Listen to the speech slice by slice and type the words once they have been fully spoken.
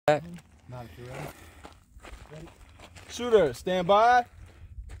Not if you're ready. Ready? Shooter, stand by.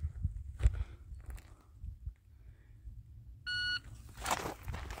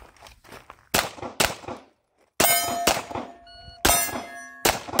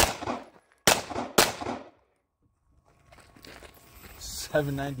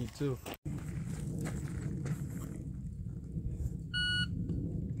 $792.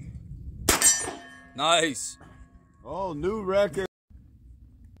 Nice. Oh, new record.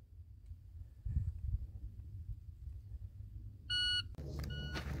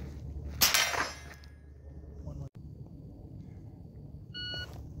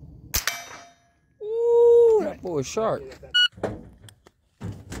 Ooh, that boy is sharp.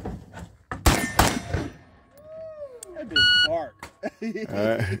 That bitch bark.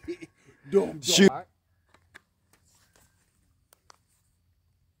 All right. Shoot.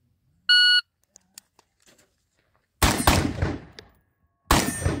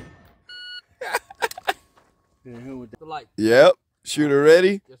 The light. Yep. Shooter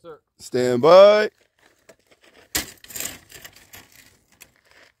ready. Yes, sir. Stand by.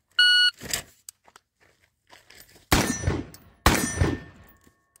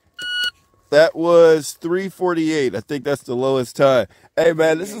 That was 3:48. I think that's the lowest time. Hey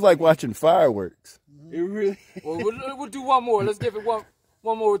man, this is like watching fireworks. It really. Well, we'll do one more. Let's give it one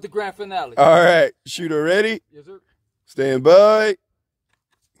more with the grand finale. All right. Shooter ready. Yes, sir. Stand by.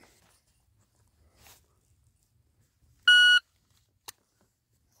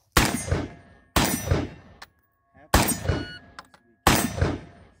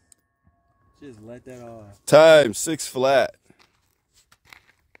 Just let that off. Time 6 flat.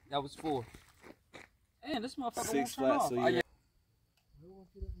 That was 4. Man, this motherfucker 6 won't turn flat, off. so Oh, you- yeah.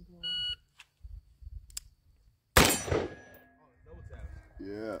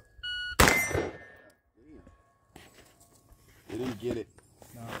 Yeah. They didn't get it.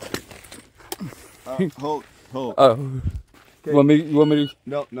 Hold. Oh. Okay. You want me to?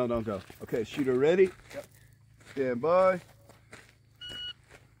 No, don't go. Okay, shooter ready. Yep. Stand by.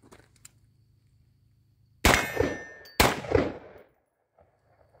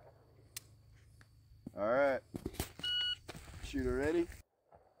 All right. Shooter ready.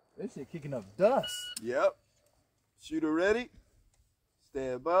 This shit kicking up dust. Yep. Shooter ready.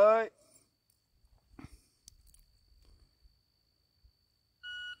 Stand by.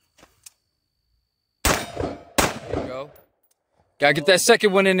 There you go. Gotta get that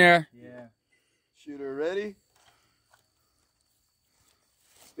second one in there. Yeah. Shooter ready.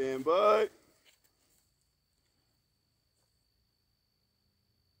 Stand by.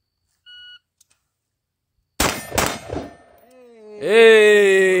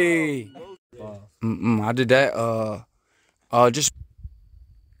 Hey. I did that. Just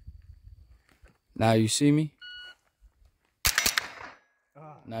now you see me.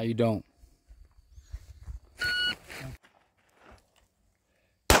 Now you don't.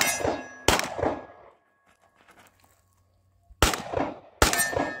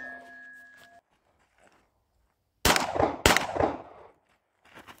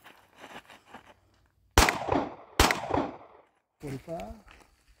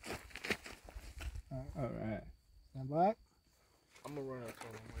 All right. Stand by. I'm gonna run up for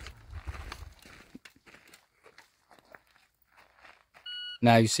him.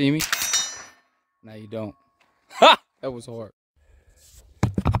 Now you see me. Now you don't. Ha! That was hard.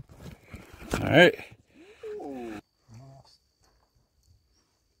 All right.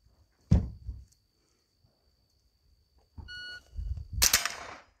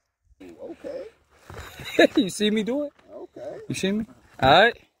 Okay. You see me do it? Okay. You see me? All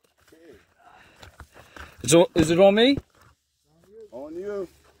right. Is it on me? On you.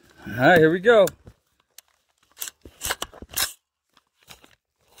 All right, here we go.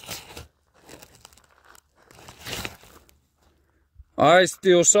 All right,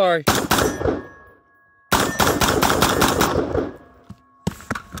 still sorry.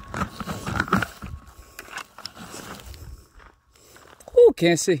 Ooh,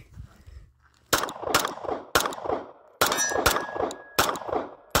 can't see.